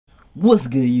What's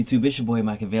good, YouTube? It's your boy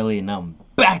Machiavelli, and I'm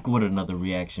back with another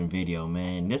reaction video,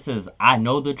 man. This is I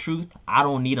Know the Truth. I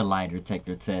Don't Need a Lie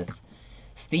Detector Test.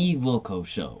 Steve Wilkos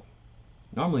show.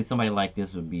 Normally, somebody like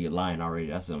this would be lying already.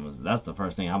 That's the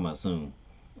first thing I'm gonna assume.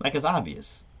 Like, it's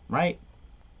obvious, right?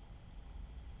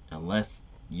 Unless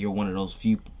you're one of those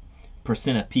few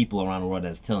percent of people around the world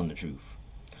that's telling the truth.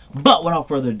 But without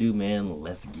further ado, man,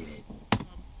 let's get it.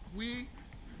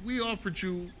 We offered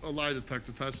you a lie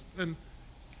detector test, and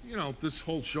you know this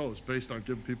whole show is based on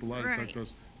giving people lie detector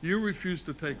tests. You refused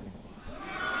to take one.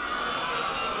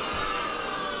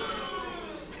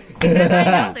 Because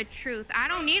I know the truth. I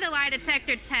don't need a lie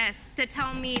detector test to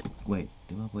tell me. Wait,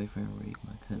 did my boyfriend rape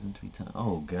my cousin 3 times?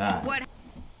 Oh God.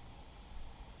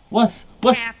 What's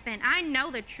What's happened? I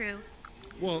know the truth.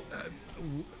 Well,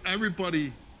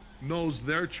 everybody knows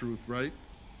their truth, right?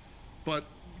 But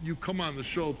you come on the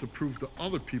show to prove to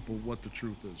other people what the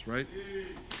truth is, right?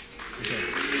 Okay.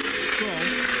 So,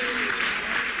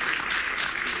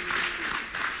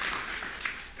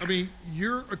 I mean,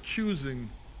 you're accusing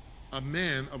a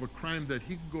man of a crime that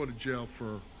he could go to jail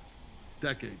for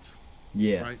decades.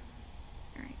 Yeah. Right?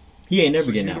 Right. He ain't never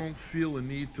So getting you out. don't feel a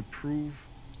need to prove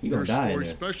He your gonna die story, in there.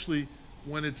 especially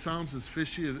when it sounds as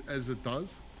fishy as it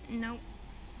does? Nope.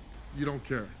 You don't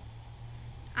care.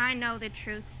 I know the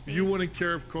truth, Steve. You wouldn't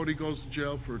care if Cody goes to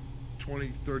jail for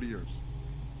 20, 30 years.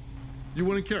 You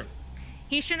wouldn't care.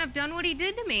 He shouldn't have done what he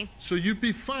did to me. So you'd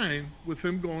be fine with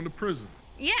him going to prison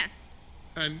Yes.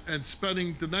 and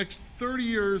spending the next 30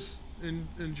 years in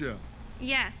jail.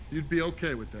 Yes. You'd be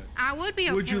okay with that. I would be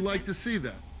okay Would you with like it. to see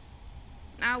that?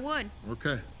 I would.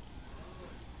 Okay.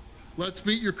 Let's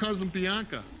meet your cousin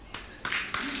Bianca.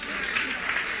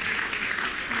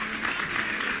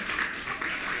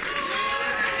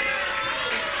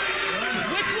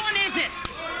 Which one is it?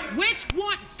 Which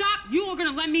one? Stop. You are going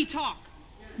to let me talk.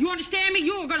 You understand me?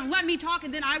 You are going to let me talk,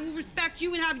 and then I will respect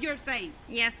you and have your say.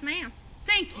 Yes, ma'am.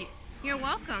 Thank you. You're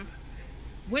welcome.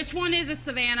 Which one is it,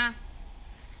 Savannah?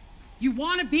 You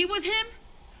want to be with him?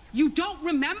 You don't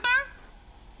remember?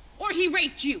 Or he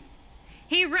raped you?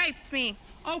 He raped me.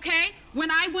 Okay.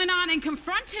 When I went on and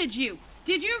confronted you,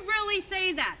 did you really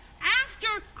say that?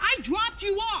 After I dropped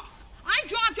you off.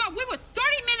 We were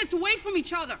 30 minutes away from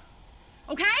each other.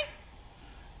 Okay?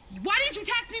 Why didn't you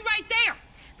text me right there?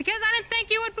 Because I didn't think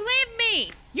you would believe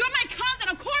me. You're my cousin.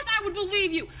 Of course I would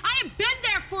believe you. I have been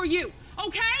there for you.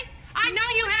 Okay? I know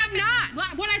you have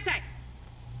not. What'd I say?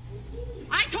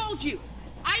 I told you.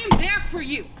 I am there for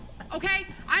you. Okay?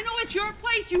 I know it's your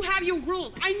place. You have your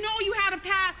rules. I know you had a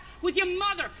past with your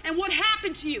mother and what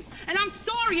happened to you. And I'm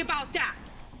sorry about that.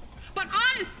 But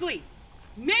honestly,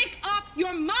 make up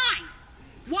your mind.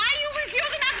 Why are you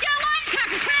refusing not to get a lie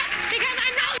detector test? Because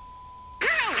I know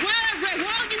true.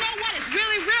 Well, you know what? It's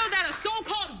really real that a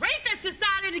so-called rapist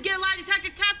decided to get a lie detector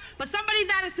test, but somebody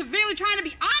that is severely trying to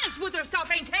be honest with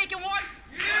herself ain't taking one.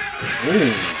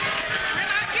 Ooh.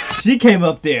 She came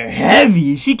up there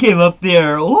heavy. She came up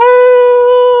there. Ooh.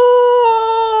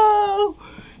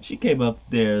 She came up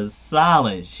there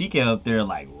solid. She came up there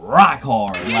like rock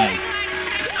hard. Like.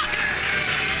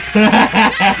 I'm not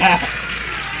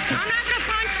gonna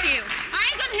punch you. I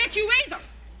ain't gonna hit you either.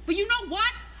 But you know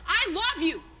what? I love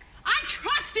you. I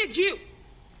trusted you.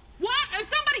 What? If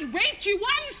somebody raped you, why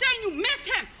are you saying you miss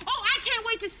him? Oh, I can't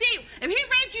wait to see you. If he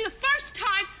raped you the first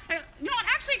time, you know what?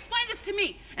 Actually explain this to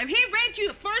me. If he raped you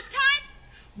the first time,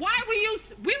 why were you,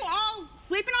 we were all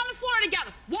sleeping on the floor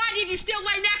together. Why did you still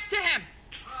lay next to him?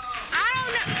 I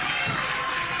don't know.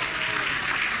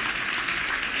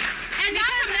 And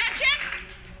not to mention,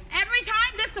 every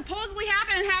time this supposedly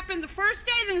happened, it happened the first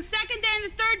day, then the second day,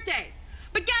 and the third day.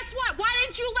 But guess what? Why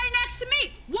didn't you lay next to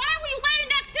me? Why were you laying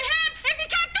next to him if he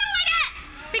kept doing it?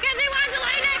 Because he wanted to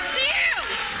lay next to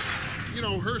you. You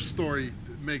know, her story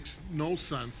makes no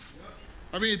sense.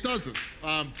 I mean, it doesn't.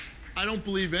 I don't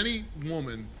believe any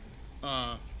woman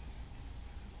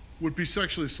would be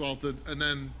sexually assaulted and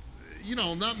then, you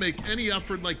know, not make any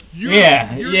effort. Like, you're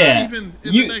not even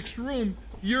in the next room.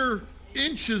 You're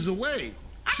inches away.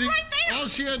 I'm right there. All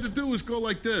she had to do was go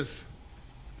like this.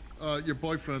 Your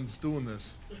boyfriend's doing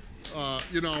this.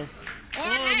 You know. Or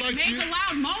like make a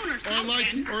loud moan or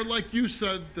something. Or like you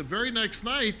said, the very next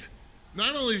night,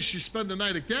 not only does she spend the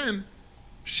night again,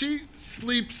 she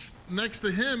sleeps next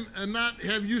to him and not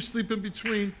have you sleep in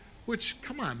between, which,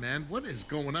 come on, man, what is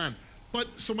going on? But,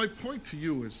 so my point to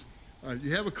you is,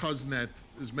 you have a cousin that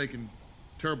is making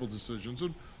terrible decisions,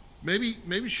 and maybe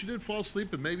she did fall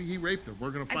asleep and maybe he raped her.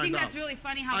 We're going to find out. I think that's really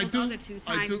funny how those other two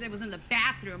times it was in the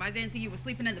bathroom. I didn't think you were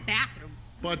sleeping in the bathroom.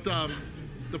 But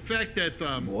the fact that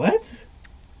What?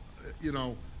 You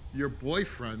know, your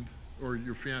boyfriend or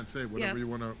your fiance, whatever you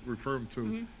want to refer him to.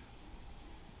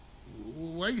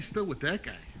 Mm-hmm. Why are you still with that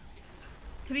guy?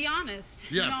 To be honest.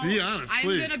 Yeah, be honest,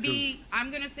 please. I'm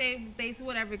gonna say basically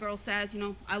what every girl says.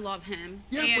 I love him.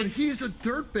 Yeah, and, but he's a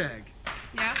dirtbag.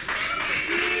 Yeah.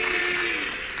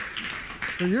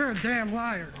 So you're a damn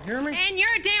liar. You hear me? And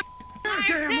you're a damn You're a liar,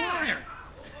 damn too. liar.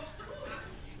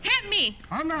 Hit me.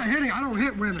 I'm not hitting. I don't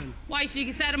hit women. Why? So you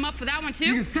can set him up for that one too?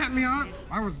 You can set me up.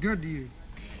 I was good to you.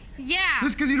 Yeah.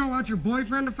 Just because you don't want your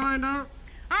boyfriend to find out?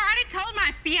 I already told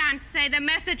my fiance the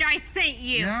message I sent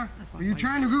you. Yeah? Are you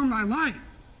trying to ruin my life?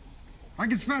 I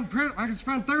could spend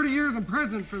 30 years in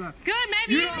prison for that. Good,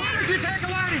 maybe Why don't you take a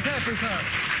lie detector test?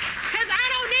 Because I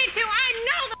don't need to. I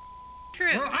know the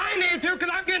truth. Well, I need to because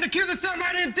I'm getting accused of something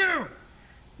I didn't do.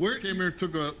 We came here,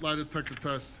 took a lie detector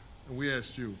test, and we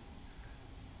asked you,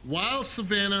 while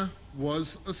Savannah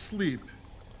was asleep,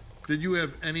 did you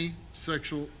have any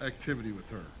sexual activity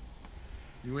with her?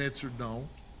 You answered no.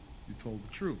 You told the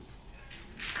truth.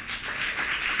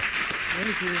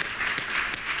 Thank you.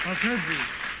 How could you?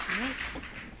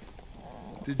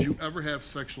 Did you ever have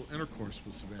sexual intercourse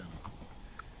with Savannah?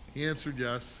 He answered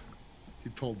yes. He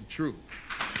told the truth.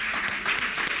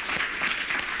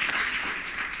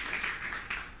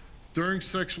 During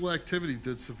sexual activity,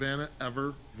 did Savannah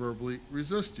ever verbally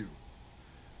resist you?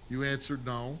 You answered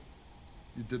no.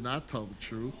 You did not tell the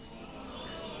truth.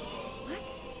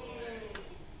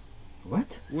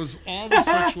 What? Was all the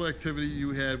sexual activity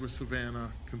you had with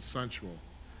Savannah consensual?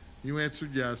 You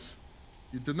answered yes.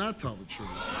 You did not tell the truth.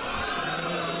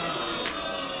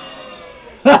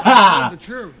 The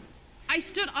truth. I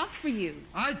stood up for you.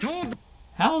 I told.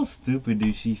 How stupid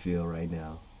does she feel right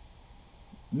now?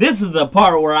 This is the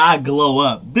part where I glow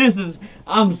up.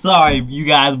 I'm sorry, you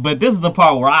guys, but this is the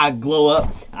part where I glow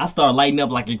up. I start lighting up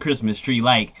like a Christmas tree.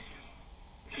 Like,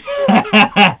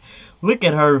 look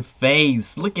at her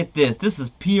face. Look at this. This is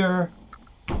pure.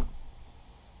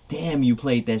 Damn, you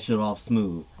played that shit off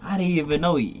smooth. I didn't even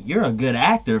know. You're a good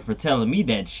actor for telling me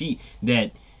that she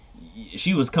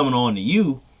was coming on to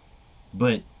you,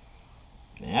 but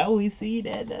now we see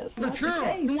that that's not the truth.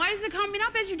 case. Then why is it coming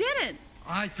up as you didn't?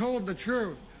 I told the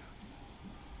truth.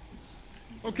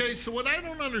 Okay, so what I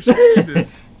don't understand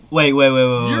is Wait.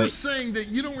 you're saying that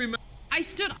you don't remember. I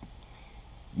stood.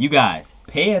 You guys,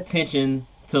 pay attention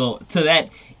to that.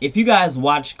 If you guys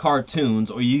watch cartoons,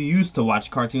 or you used to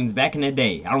watch cartoons back in the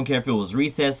day, I don't care if it was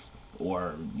Recess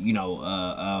or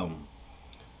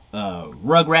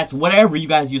Rugrats, whatever you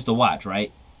guys used to watch,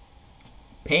 right?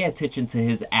 Pay attention to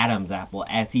his Adam's apple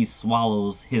as he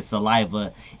swallows his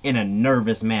saliva in a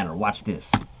nervous manner. Watch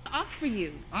this. Up for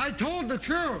you. I told the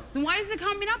truth. Then why is it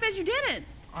coming up as you didn't?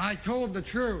 I told the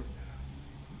truth.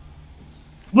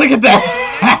 Look at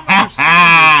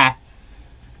that.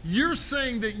 You're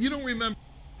saying that you don't remember.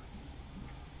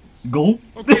 Go.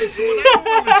 Okay, so what I don't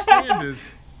understand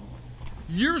is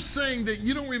you're saying that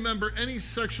you don't remember any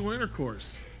sexual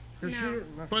intercourse. No.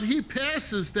 But he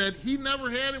passes that he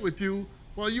never had it with you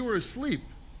while you were asleep.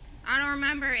 I don't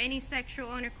remember any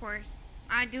sexual intercourse.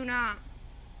 I do not.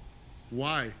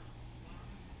 Why?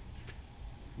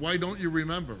 Why don't you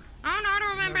remember? I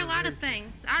don't remember a lot of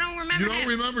things. I don't remember You don't him.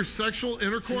 remember sexual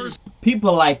intercourse?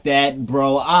 People like that,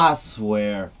 bro, I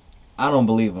swear, I don't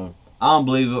believe them. I don't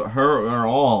believe her at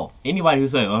all. Anybody who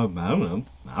say, "Oh, I don't know,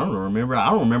 I don't remember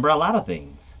a lot of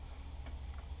things."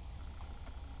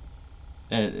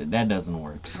 That doesn't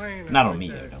work. Not on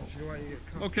me, it don't.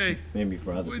 Okay. Maybe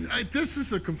for other people. This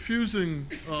is a confusing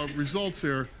results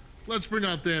here. Let's bring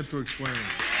out Dan to explain it.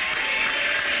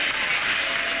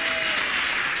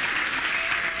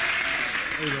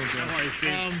 How you doing,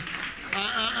 Dan?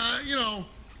 You know,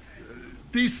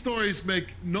 these stories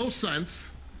make no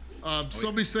sense.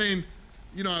 Somebody saying,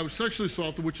 you know, I was sexually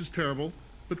assaulted, which is terrible,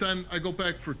 but then I go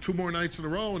back for 2 more nights in a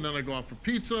row, and then I go out for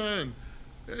pizza, and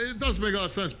it doesn't make a lot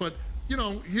of sense. But, you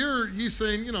know, here he's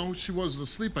saying, you know, she wasn't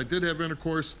asleep. I did have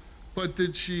intercourse, but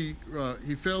did she,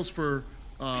 he fails for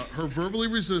her verbally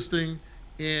resisting,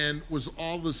 and was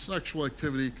all the sexual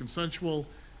activity consensual,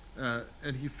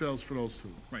 and he fails for those 2.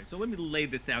 Right, so let me lay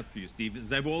this out for you, Steve.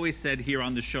 As I've always said here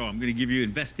on the show, I'm going to give you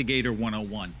Investigator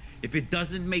 101. If it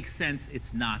doesn't make sense,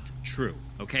 it's not true,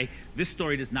 okay? This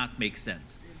story does not make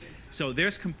sense. So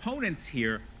there's components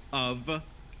here of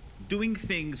doing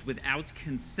things without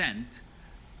consent.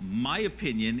 My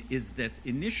opinion is that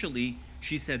initially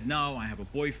she said, no, I have a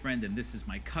boyfriend and this is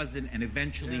my cousin, and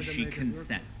eventually she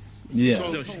consents. Yeah.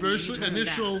 So first,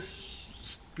 initial,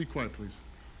 be quiet, please.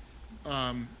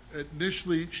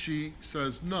 Initially, she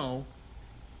says no,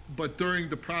 but during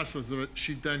the process of it,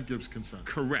 she then gives consent.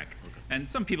 Correct. And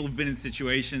some people have been in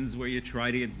situations where you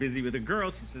try to get busy with a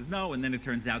girl, she says no, and then it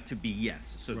turns out to be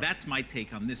yes. So that's my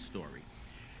take on this story.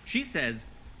 She says,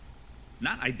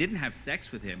 not I didn't have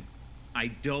sex with him, I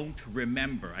don't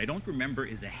remember. I don't remember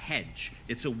is a hedge.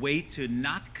 It's a way to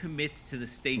not commit to the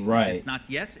statement. Right. It's not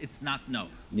yes, it's not no.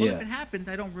 Yeah. Well, if it happened,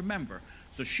 I don't remember.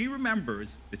 So she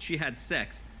remembers that she had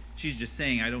sex. She's just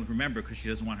saying I don't remember because she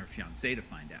doesn't want her fiancé to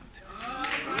find out.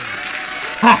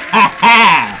 Ha ha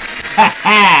ha! Ha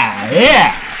ha!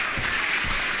 Yeah!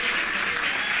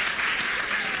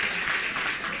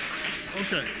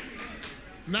 Okay.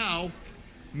 Now,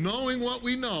 knowing what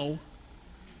we know,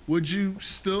 would you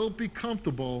still be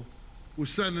comfortable with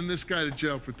sending this guy to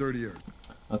jail for 30 years?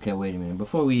 Okay, wait a minute.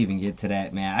 Before we even get to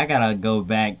that, man, I gotta go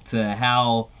back to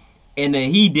how, and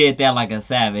he did that like a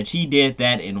savage. He did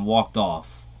that and walked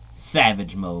off.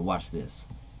 Savage mode. Watch this.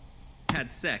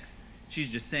 Had sex. She's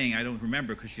just saying I don't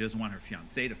remember because she doesn't want her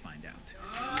fiancé to find out.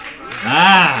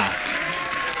 Ah!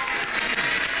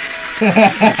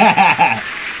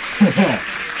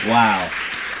 Wow.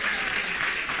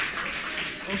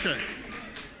 Okay.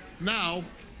 Now,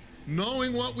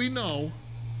 knowing what we know,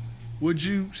 would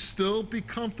you still be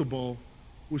comfortable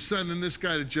with sending this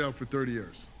guy to jail for 30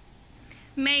 years?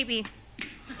 Maybe.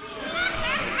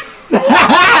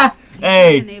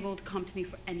 Hey, Unable to come to me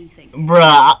for anything.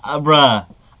 bruh,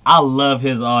 I love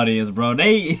his audience, bro.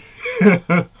 They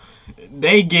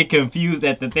they get confused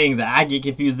at the things that I get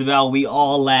confused about. We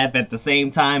all laugh at the same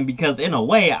time because in a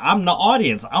way, I'm the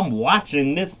audience. I'm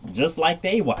watching this just like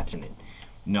they watching it.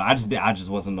 You know, I just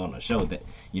wasn't on a show that,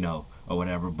 you know, or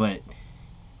whatever. But,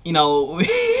 you know,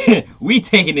 we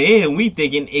taking it in and we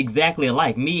thinking exactly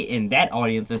alike. Me and that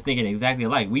audience is thinking exactly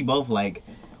alike. We both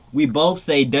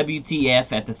say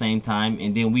WTF at the same time,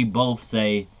 and then we both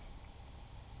say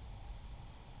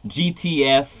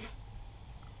GTF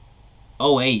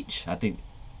OH, I think.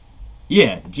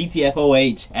 Yeah, GTF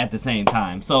OH at the same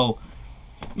time. So,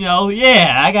 you know,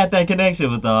 yeah, I got that connection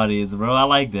with the audience, bro. I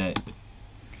like that.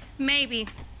 Maybe.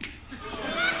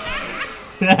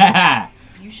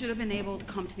 You should have been able to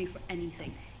come to me for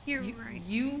anything. You're right.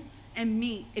 You and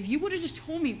me, if you would have just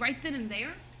told me right then and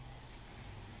there,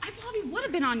 I probably would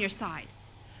have been on your side.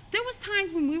 There was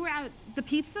times when we were at the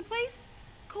pizza place,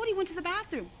 Cody went to the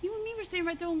bathroom. You and me were sitting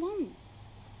right there alone.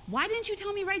 Why didn't you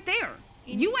tell me right there?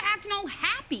 You were acting all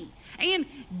happy and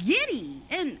giddy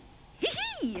and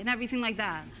hee-hee and everything like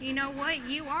that. You know what?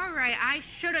 You are right. I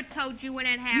should have told you when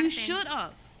it happened. You should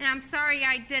have. And I'm sorry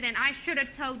I didn't. I should have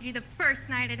told you the first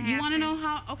night it happened. You want to know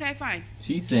how? Okay, fine.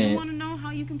 She Do said, you want to know how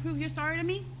you can prove you're sorry to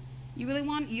me? You really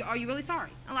want? Are you really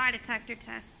sorry? A lie detector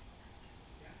test.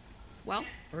 Well,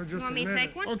 You want me to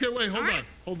take one? Okay, wait, All right.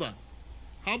 hold on.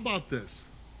 How about this?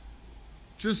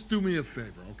 Just do me a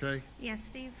favor, okay? Yes,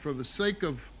 Steve. For the sake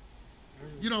of,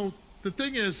 you know, the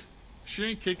thing is, she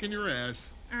ain't kicking your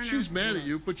ass. I know. She's mad at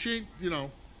you, but she ain't, you know.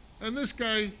 And this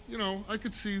guy, you know, I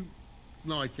could see.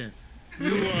 No, I can't.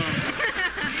 You,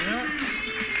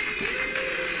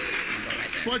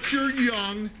 But you're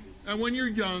young, and when you're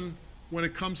young, when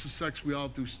it comes to sex, we all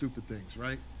do stupid things,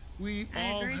 right? We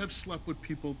I all agree. have slept with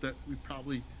people that we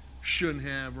probably shouldn't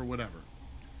have or whatever.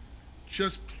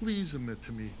 Just please admit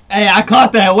to me. hey, I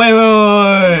caught that. Wait.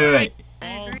 I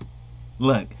agree.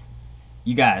 Look,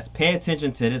 you guys, pay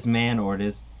attention to this man or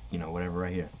this, you know, whatever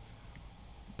right here.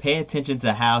 Pay attention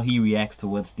to how he reacts to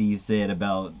what Steve said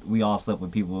about we all slept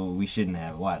with people we shouldn't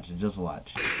have. Watch, just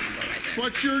watch.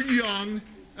 But you're young,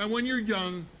 and when you're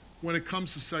young, when it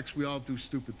comes to sex, we all do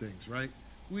stupid things, right?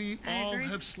 We I all agree.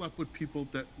 have slept with people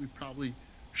that we probably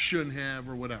shouldn't have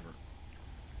or whatever.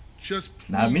 Just please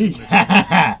Not me.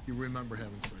 admit you remember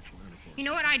having sexual intercourse. You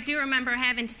know what? I do remember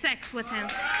having sex with him.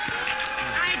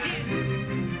 I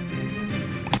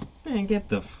do. Man, get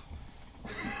the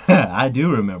I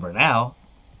do remember now.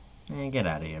 Man, get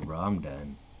out of here, bro. I'm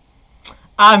done.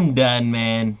 I'm done,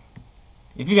 man.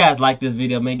 If you guys like this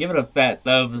video, man, give it a fat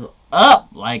thumbs up.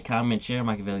 Like, comment, share.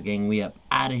 Machiavelli Gang, we up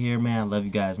out of here, man. I love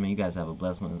you guys, man. You guys have a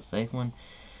blessed one and a safe one.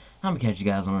 I'm going to catch you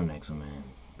guys on the next one, man.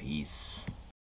 Peace.